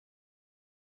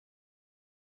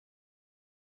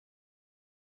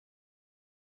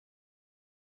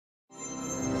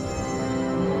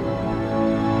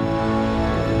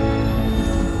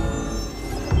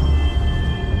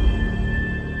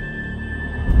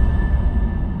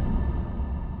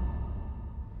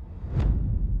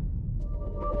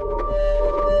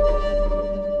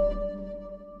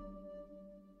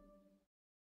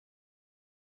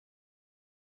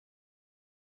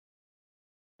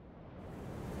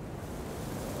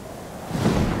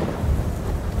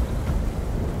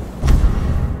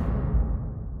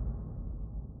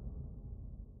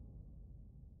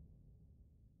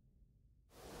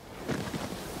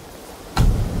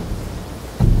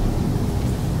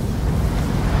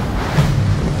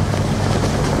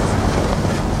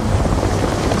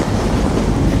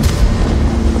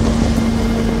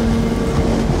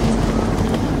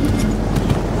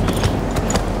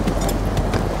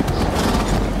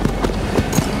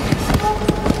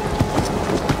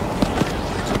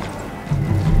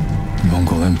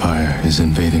is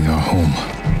invading our home.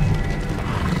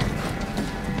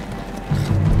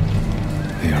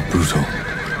 They are brutal,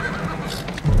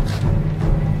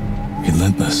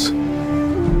 relentless,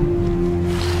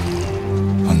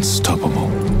 unstoppable.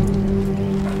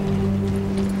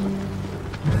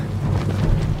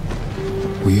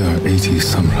 We are 80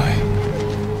 samurai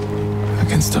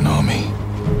against an army,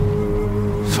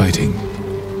 fighting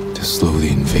to slow the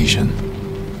invasion.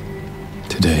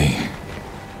 Today,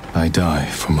 I die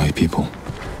for my people.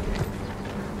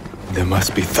 There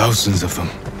must be thousands of them.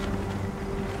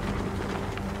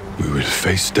 We will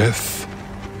face death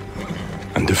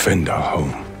and defend our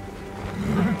home.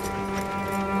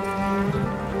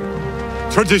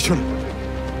 Tradition,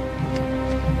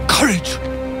 courage,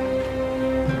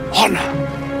 honor.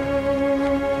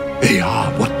 They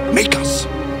are what make us.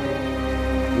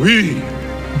 We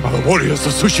are the warriors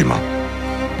of Tsushima.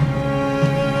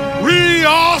 We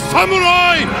are samurai!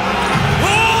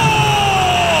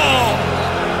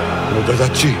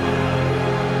 Odadachi,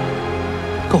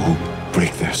 go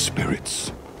break their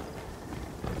spirits.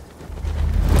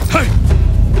 Hey!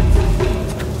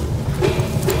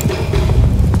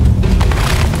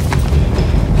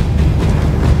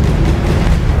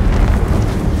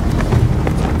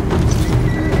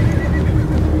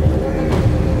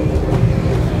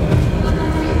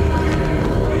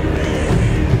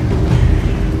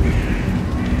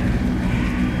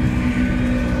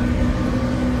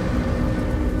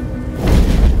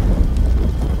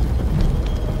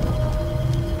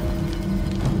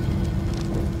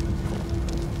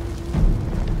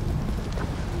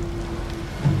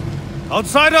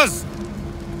 Outsiders!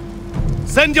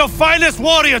 Send your finest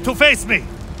warrior to face me!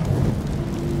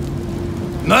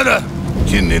 Nada,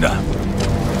 Jinnida.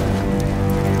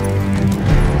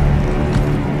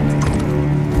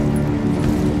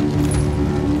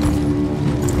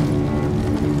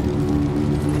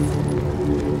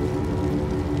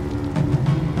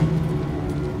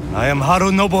 I am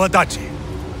Harunobu Adachi,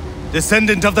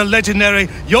 descendant of the legendary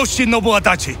Yoshinobu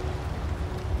Adachi.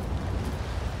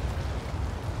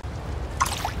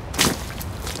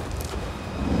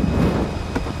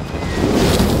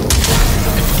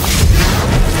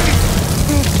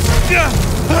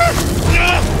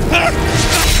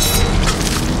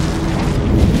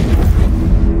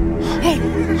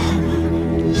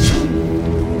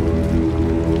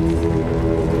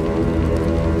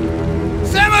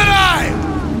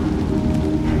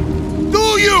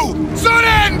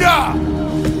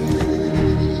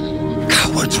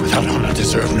 Cowards without honor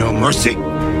deserve no mercy. No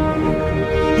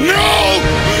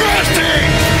mercy!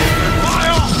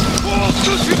 Fire for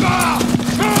Tsushima!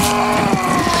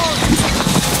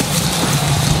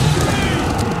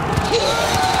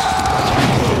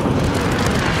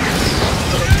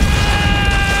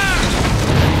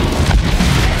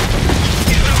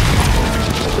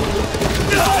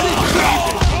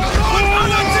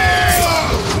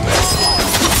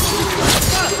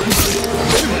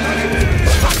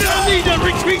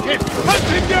 Retreat him! Hunt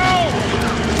him down!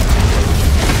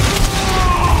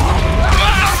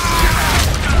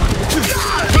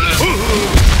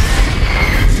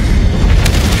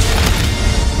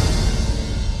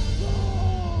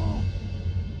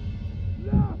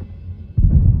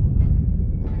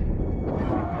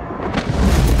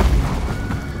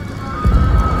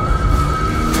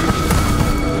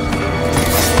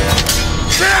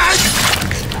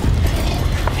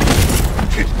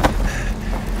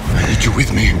 You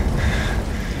with me?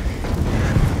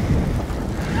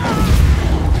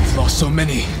 We've lost so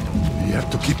many. We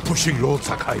have to keep pushing, Lord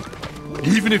Sakai,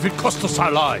 even if it costs us our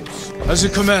lives. As you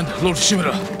command, Lord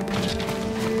Shimura.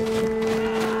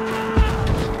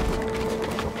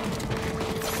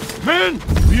 Men,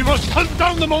 we must hunt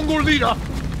down the Mongol leader.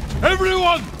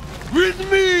 Everyone, with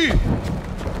me!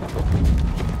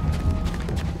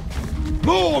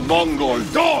 More Mongol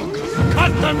dogs!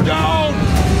 Cut them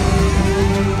down!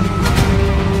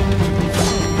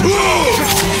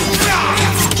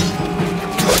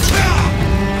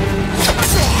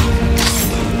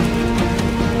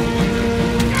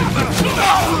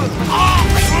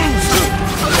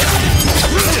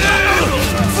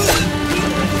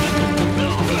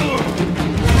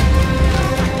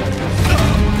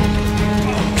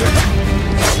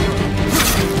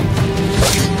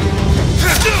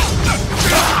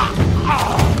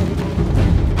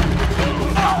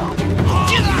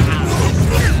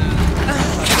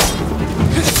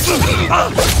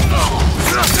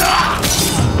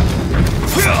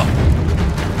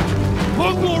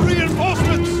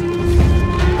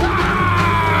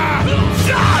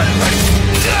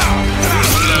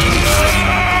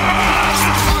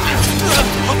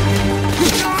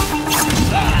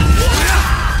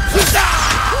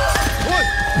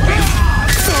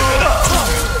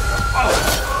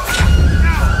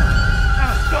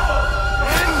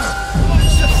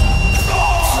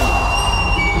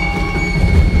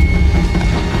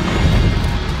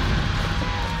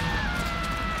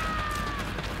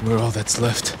 that's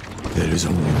left. There is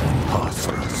only one path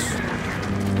for us.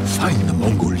 Find the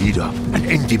Mongol leader and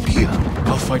end him here.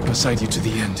 I'll fight beside you to the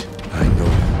end. I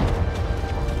know.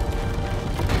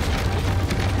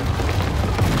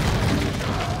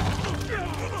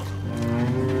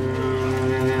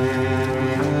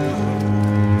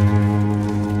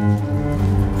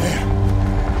 There.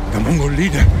 The Mongol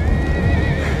leader.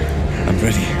 I'm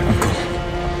ready, Uncle.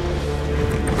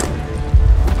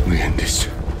 We end this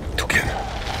together.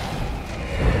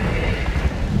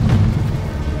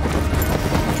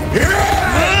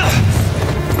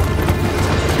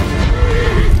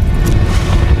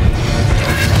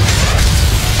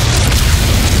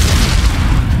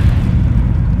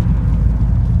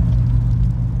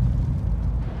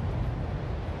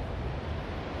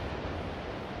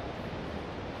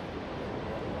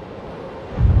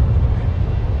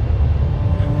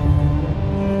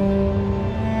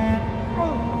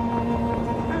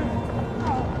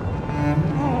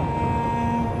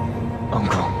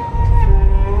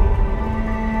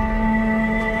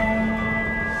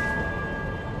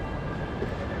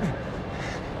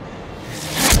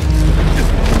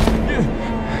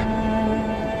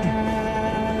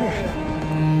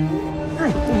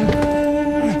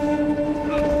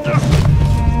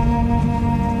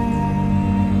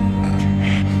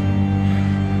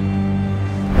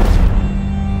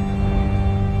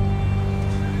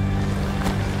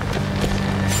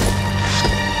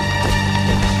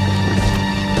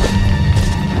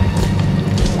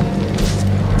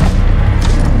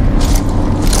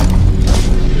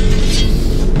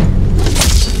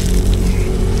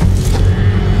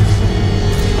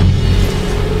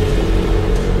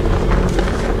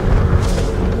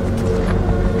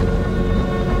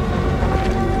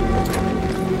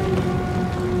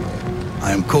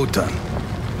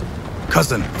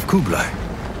 Cousin of Kublai,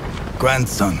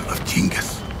 grandson of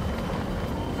Genghis.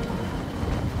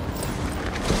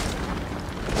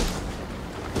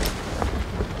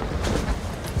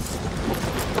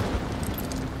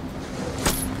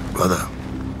 Brother,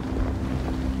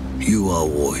 you are a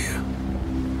warrior.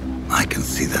 I can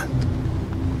see that.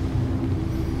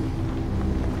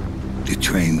 You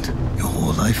trained your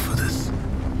whole life for this.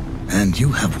 And you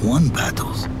have won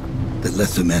battles that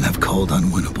lesser men have called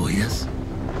unwinnable, yes?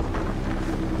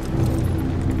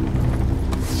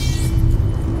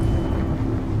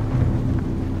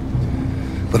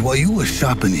 But while you were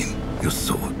sharpening your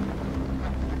sword,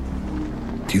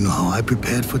 do you know how I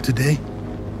prepared for today?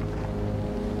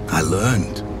 I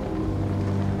learned.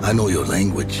 I know your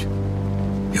language,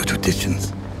 your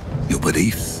traditions, your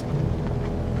beliefs,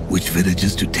 which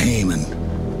villages to tame and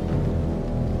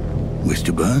which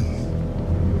to burn.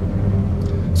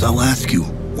 So I'll ask you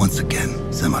once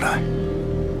again, Samurai,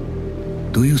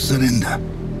 do you surrender?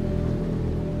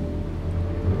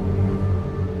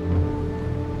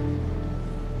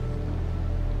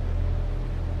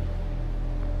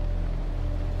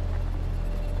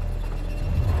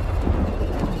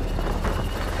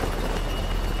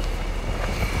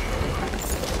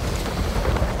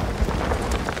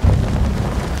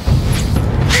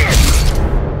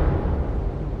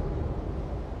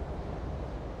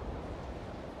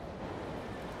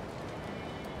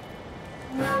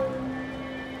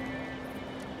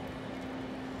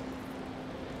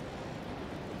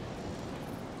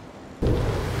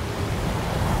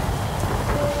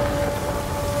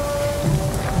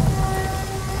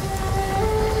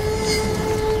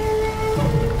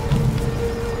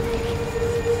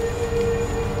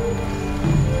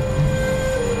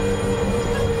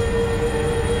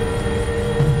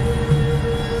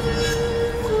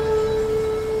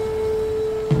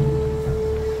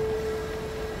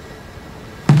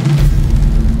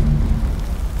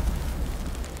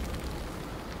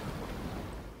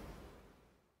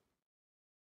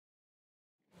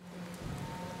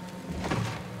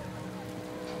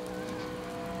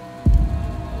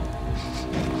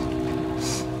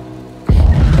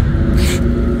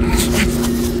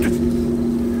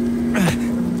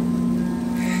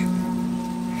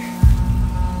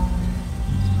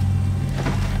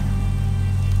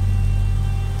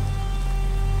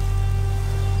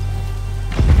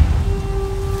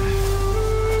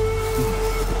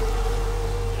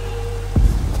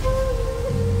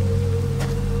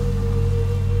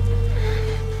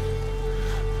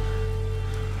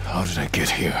 How did I get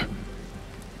here?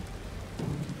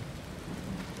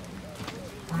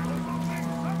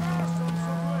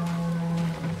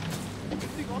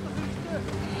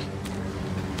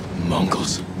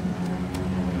 Mongols.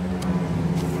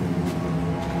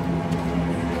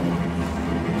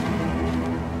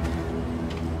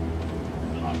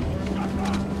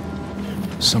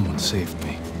 Someone saved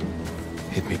me.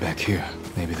 Hit me back here.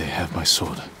 Maybe they have my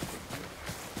sword.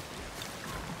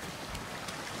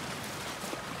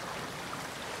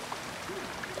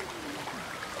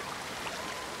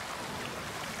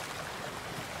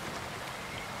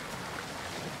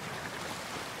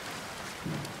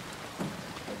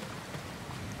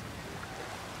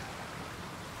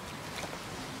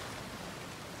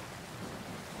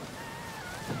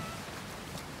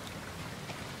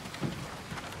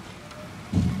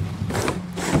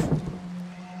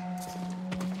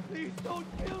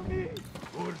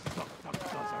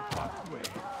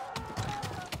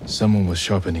 Someone was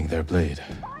sharpening their blade.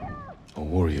 A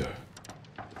warrior.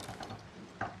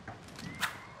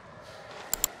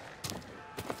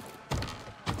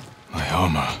 My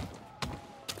armor.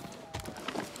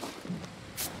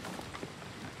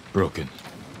 Broken.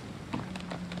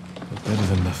 But better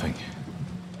than nothing.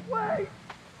 Wait!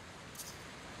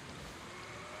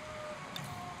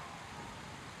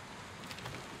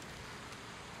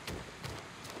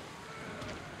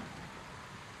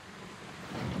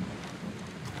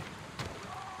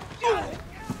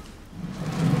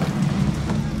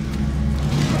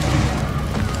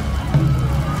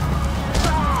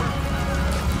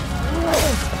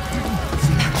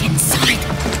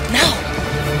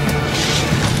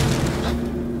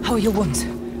 How are your wounds?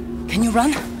 Can you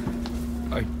run?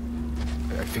 I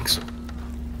think so.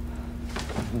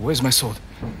 Where's my sword?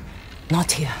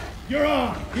 Not here. You're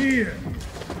on! Here!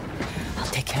 I'll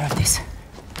take care of this.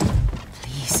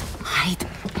 Please, hide.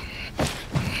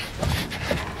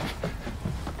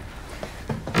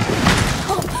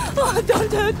 Oh,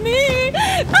 don't hurt me!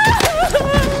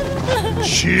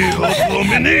 Shield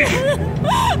Lumini!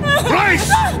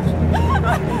 Price! I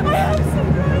have some rice.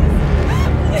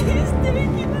 Please take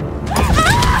it.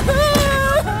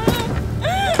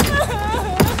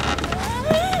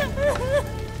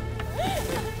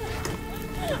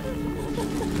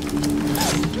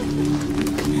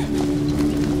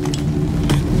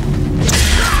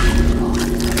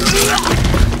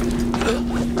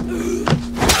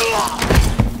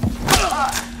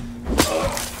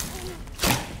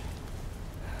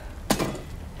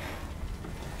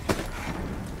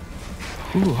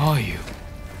 Who are you?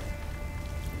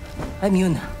 I'm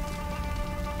Yuna.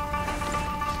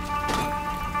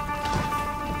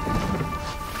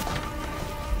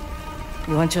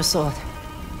 You want your sword?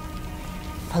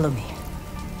 Follow me.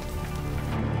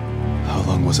 How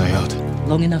long was I out?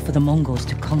 Long enough for the Mongols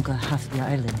to conquer half the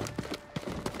island.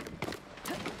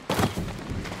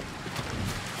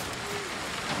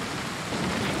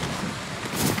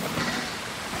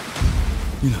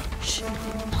 Yuna. Shh,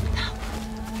 not now.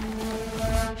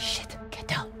 Shit, get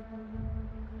down.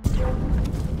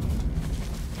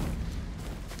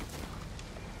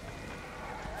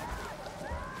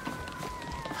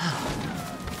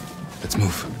 Let's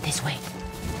move. This way.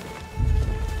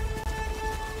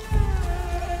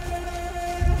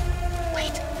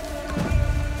 Wait.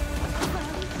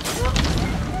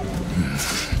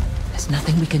 There's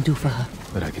nothing we can do for her.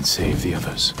 But I can save the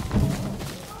others.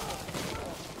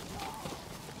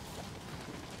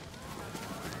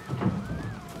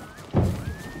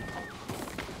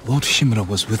 Lord Shimura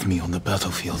was with me on the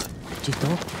battlefield.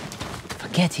 Jito,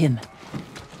 forget him.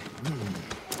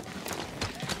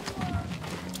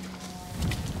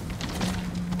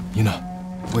 Yuna,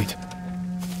 wait.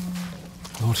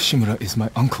 Lord Shimura is my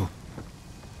uncle.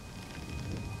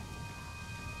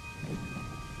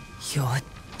 You're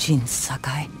Jin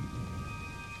Sakai?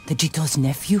 The Jito's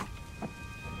nephew?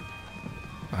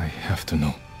 I have to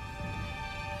know.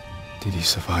 Did he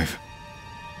survive?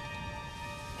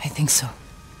 I think so.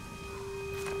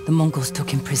 The Mongols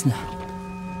took him prisoner.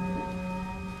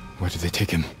 Where did they take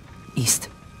him? East,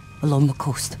 along the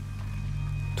coast.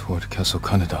 Toward Castle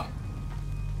Kaneda.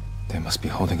 They must be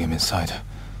holding him inside,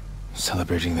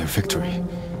 celebrating their victory.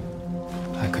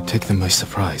 I could take them by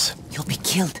surprise. You'll be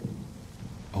killed.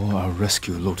 Or I'll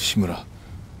rescue Lord Shimura.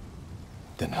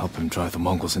 Then help him drive the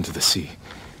Mongols into the sea.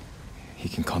 He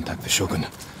can contact the Shogun,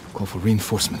 call for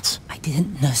reinforcements. I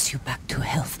didn't nurse you back to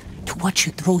health to watch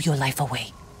you throw your life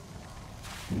away.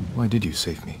 Why did you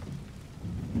save me?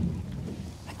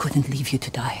 I couldn't leave you to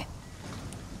die.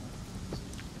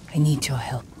 I need your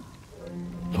help.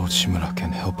 Lord Shimura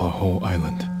can help our whole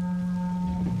island.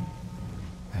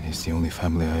 And he's the only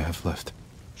family I have left.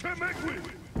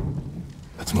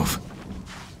 Let's move.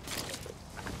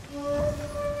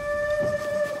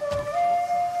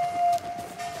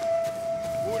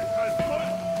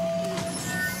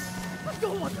 I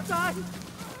don't want to die!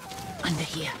 Under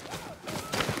here.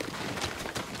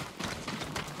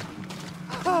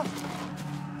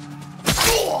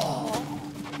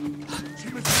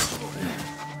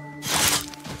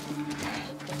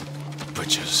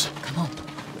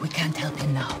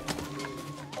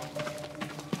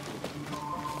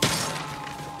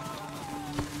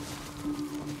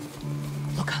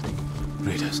 Look out.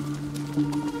 Raiders.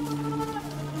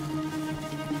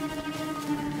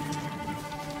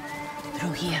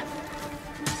 Through here.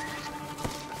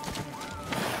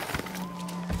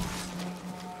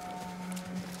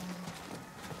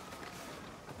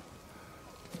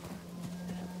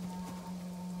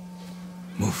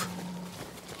 Move.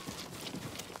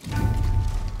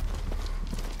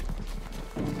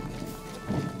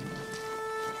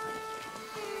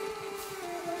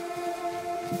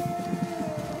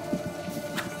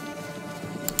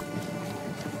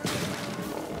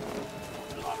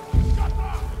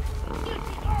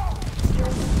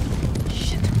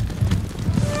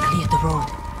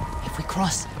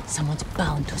 Someone's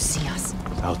bound to see us.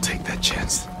 I'll take that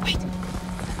chance. Wait.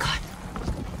 The guard.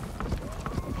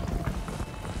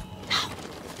 Now.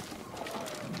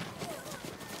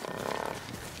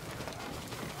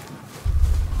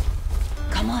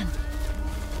 Come on.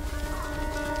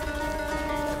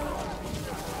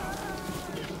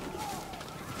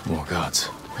 More guards.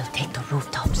 We'll take the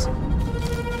rooftops.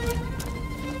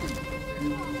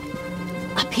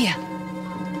 Up here.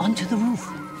 Onto the roof.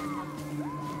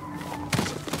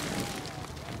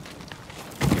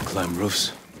 Climb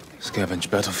roofs, scavenge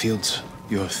battlefields.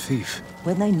 You're a thief.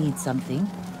 When I need something,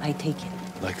 I take it.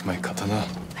 Like my katana.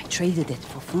 I traded it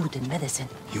for food and medicine.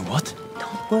 You what?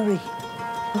 Don't worry.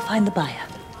 We'll find the buyer.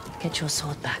 Get your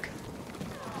sword back.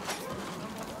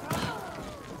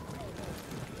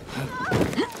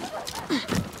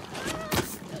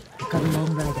 Got a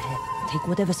long ride ahead. Take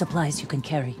whatever supplies you can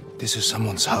carry. This is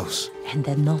someone's house. And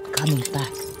they're not coming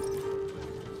back.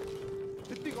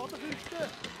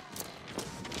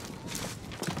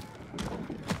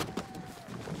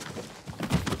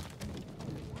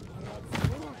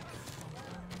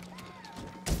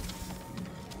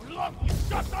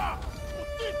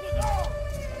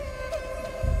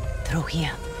 Through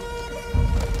here.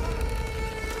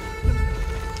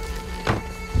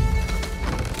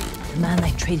 The man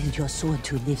I traded your sword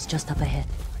to lives just up ahead.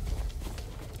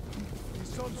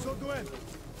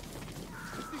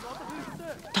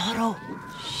 Toro!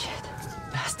 Shit.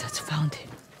 Bastards found him.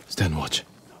 Stand watch.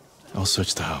 I'll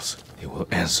search the house. They will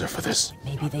answer for this.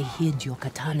 Maybe they hid your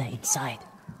katana inside.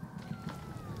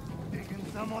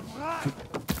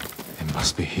 It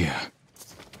must be here.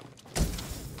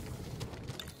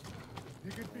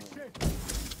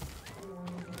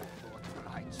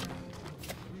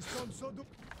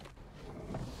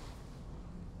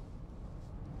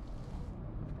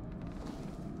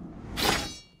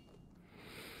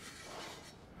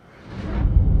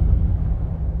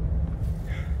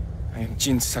 I am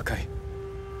Jin Sakai,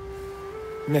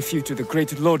 nephew to the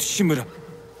great Lord Shimura.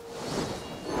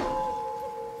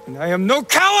 And I am no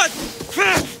coward!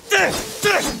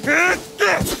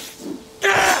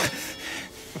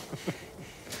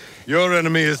 Your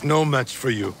enemy is no match for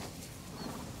you.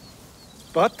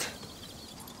 But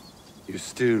you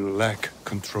still lack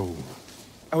control.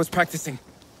 I was practicing.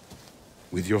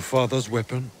 With your father's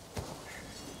weapon?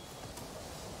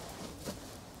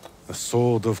 The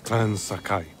sword of Clan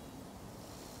Sakai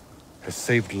has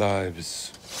saved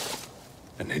lives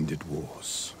and ended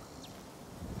wars.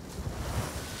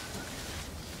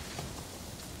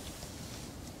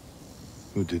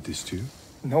 Who did this to you?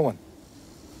 No one.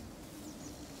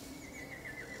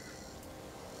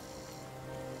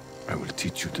 I will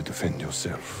teach you to defend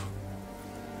yourself.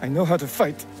 I know how to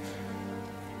fight.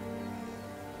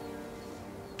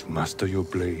 To master your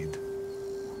blade,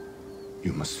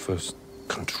 you must first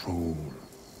control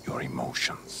your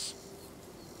emotions.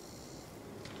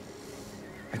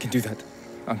 I can do that,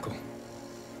 Uncle.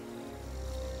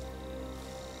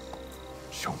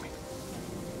 Show me.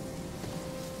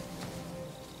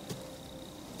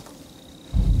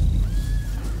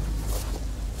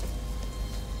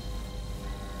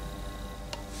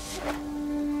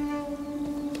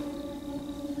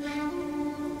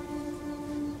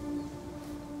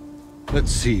 Let's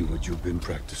see what you've been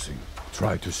practicing.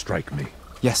 Try to strike me.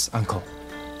 Yes, Uncle.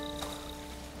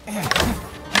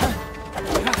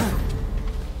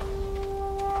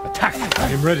 Attack! I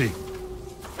am ready.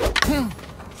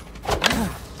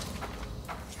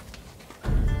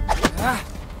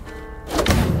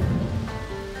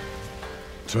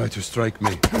 Try to strike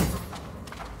me.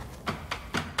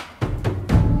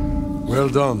 Well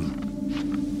done.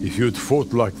 If you'd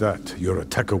fought like that, your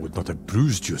attacker would not have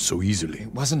bruised you so easily.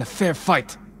 It wasn't a fair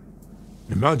fight.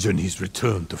 Imagine he's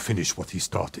returned to finish what he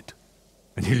started.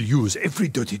 And he'll use every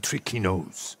dirty trick he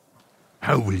knows.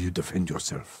 How will you defend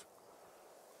yourself?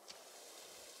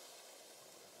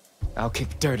 I'll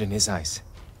kick dirt in his eyes,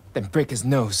 then break his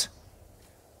nose.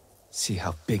 See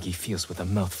how big he feels with a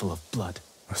mouthful of blood.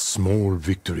 A small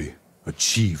victory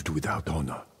achieved without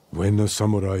honor. When a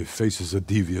samurai faces a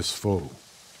devious foe,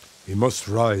 he must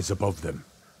rise above them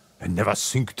and never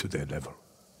sink to their level,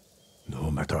 no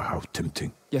matter how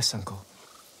tempting. Yes, uncle.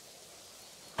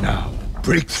 Now,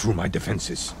 break through my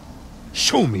defenses.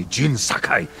 Show me Jin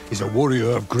Sakai is a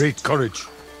warrior of great courage.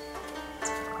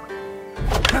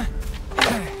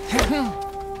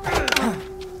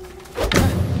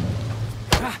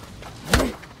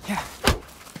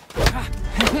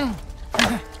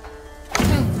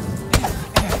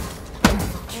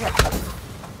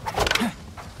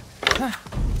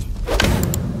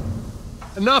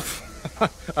 Enough!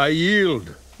 I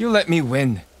yield. You let me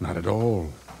win. Not at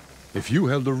all. If you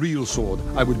held a real sword,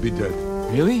 I would be dead.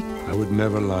 Really? I would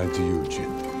never lie to you, Jin.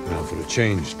 Now for a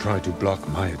change, try to block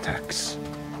my attacks.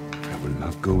 I will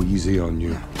not go easy on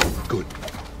you. Good.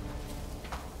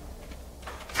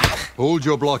 Hold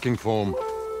your blocking form.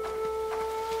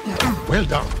 Well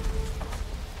done.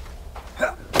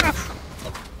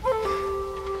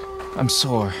 I'm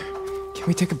sore. Can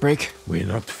we take a break? We're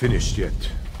not finished yet.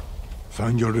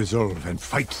 Find your resolve and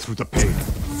fight through the pain.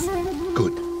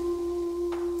 Good.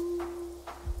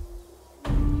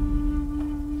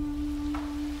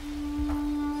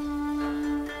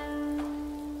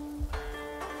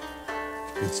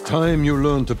 It's time you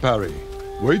learn to parry.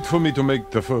 Wait for me to make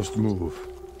the first move.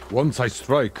 Once I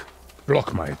strike,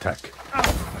 block my attack. A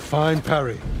fine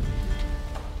parry.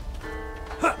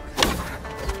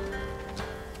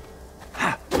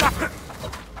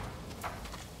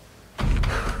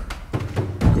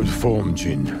 Good form,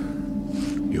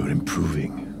 Jin. You're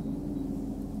improving.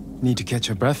 Need to catch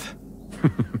your breath?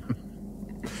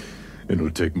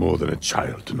 It'll take more than a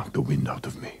child to knock the wind out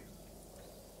of me.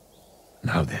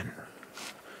 Now then,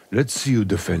 let's see you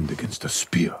defend against a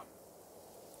spear.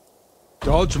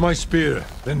 Dodge my spear,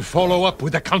 then follow up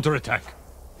with a counterattack.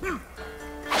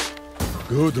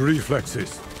 Good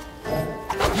reflexes.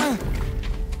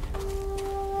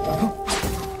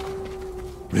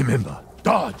 Remember,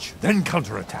 dodge, then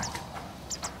counterattack.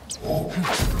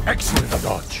 Excellent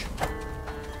dodge.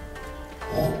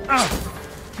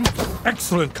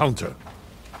 Excellent counter.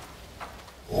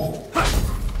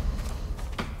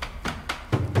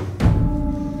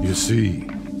 You see,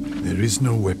 there is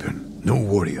no weapon, no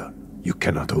warrior you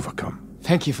cannot overcome.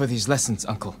 Thank you for these lessons,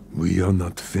 uncle. We are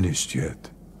not finished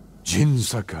yet. Jin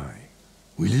Sakai,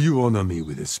 will you honor me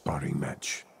with a sparring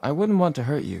match? I wouldn't want to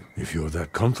hurt you. If you're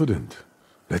that confident,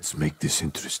 let's make this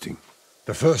interesting.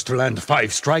 The first to land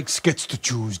 5 strikes gets to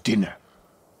choose dinner.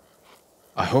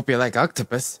 I hope you like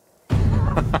octopus.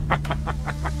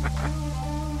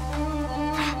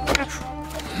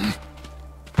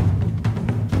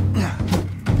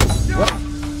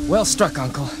 Well struck,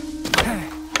 uncle.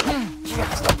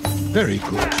 Very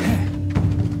good, Jin.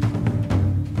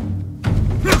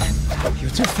 You're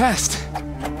too fast.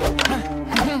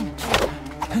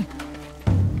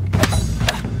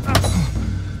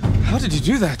 How did you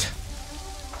do that?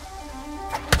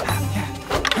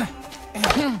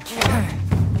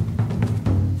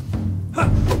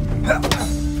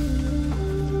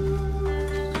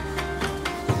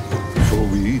 Before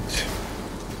we eat,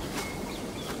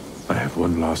 I have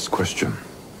one last question.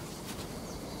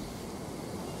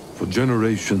 For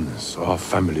generations, our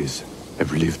families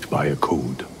have lived by a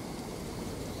code.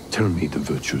 Tell me the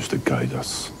virtues that guide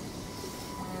us.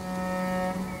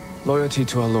 Loyalty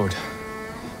to our lord.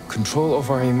 Control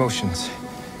over our emotions.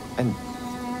 And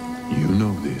You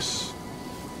know this.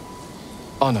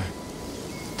 honor.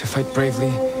 To fight bravely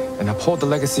and uphold the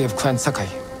legacy of Clan Sakai.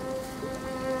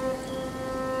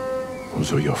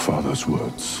 Those are your father's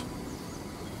words.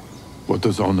 What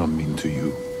does honor mean to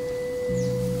you?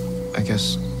 I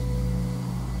guess...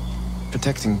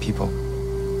 protecting people.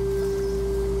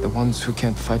 The ones who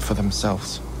can't fight for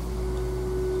themselves.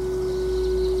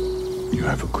 You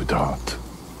have a good heart.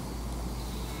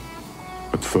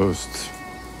 But first,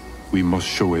 we must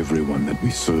show everyone that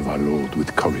we serve our Lord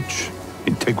with courage,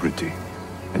 integrity,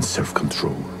 and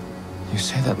self-control. You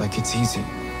say that like it's easy.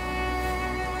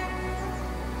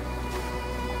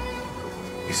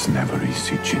 It's never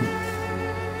easy, Jin.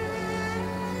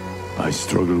 I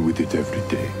struggle with it every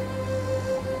day.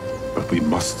 But we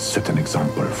must set an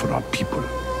example for our people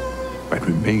by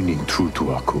remaining true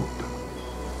to our code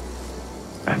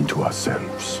and to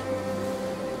ourselves.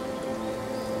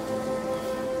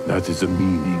 That is the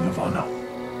meaning of honor.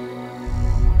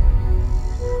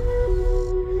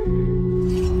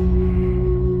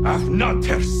 I'm not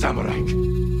her samurai.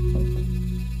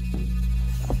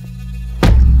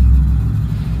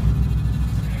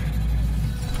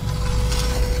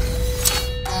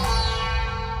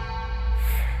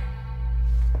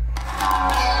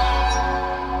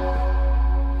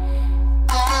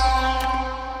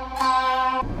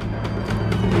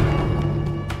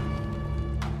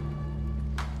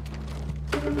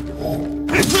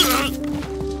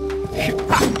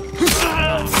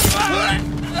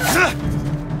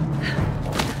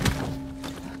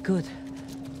 Good.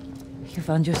 You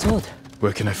found your sword.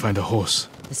 Where can I find a horse?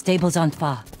 The stables aren't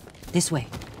far. This way.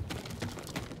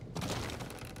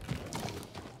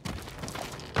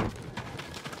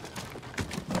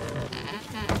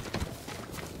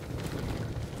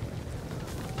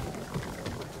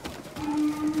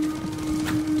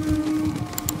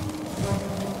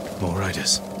 More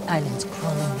riders. Island's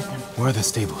crawling with them. Where are the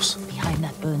stables? Behind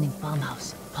that burning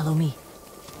farmhouse. Follow me.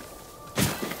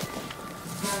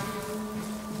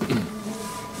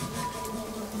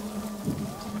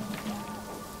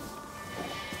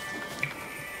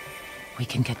 We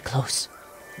can get close,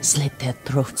 slit their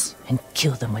throats, and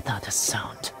kill them without a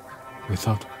sound.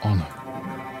 Without honor.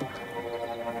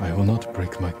 I will not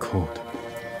break my code.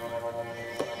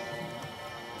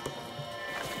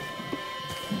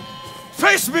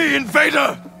 Face me,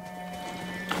 invader!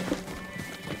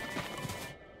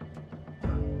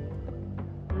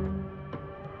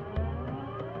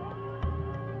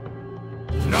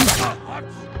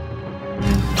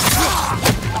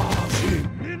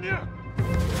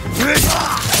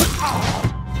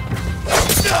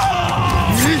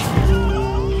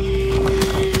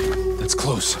 That's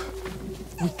close.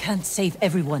 We can't save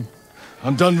everyone.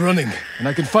 I'm done running, and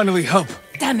I can finally help.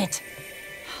 Damn it!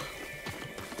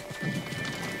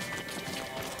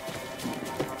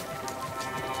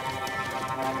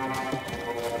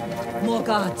 More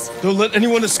guards. Don't let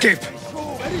anyone escape.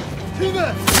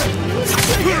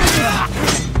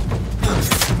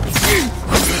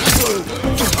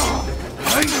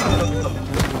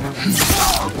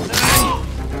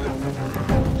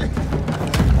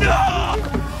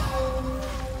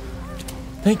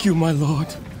 Thank you, my lord.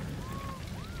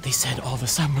 They said all the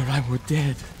samurai were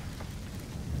dead.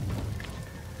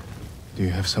 Do you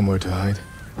have somewhere to hide?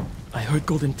 I heard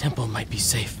Golden Temple might be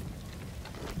safe.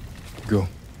 Go.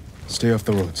 Stay off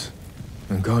the roads.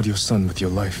 And guard your son with your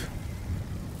life.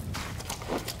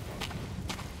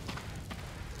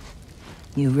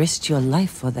 You risked your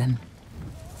life for them.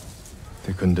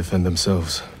 They couldn't defend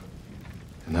themselves.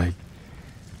 And I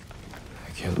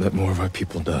can't let more of our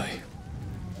people die.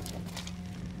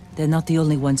 They're not the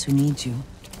only ones who need you.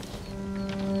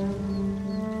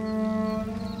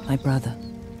 My brother.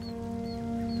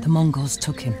 The Mongols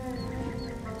took him.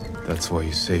 That's why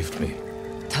you saved me.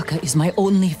 Taka is my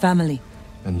only family.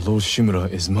 And Lord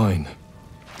Shimura is mine.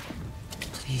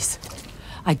 Please.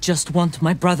 I just want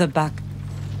my brother back.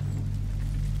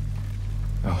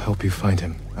 I'll help you find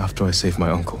him after I save my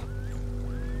uncle.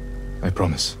 I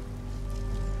promise.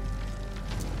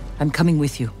 I'm coming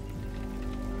with you.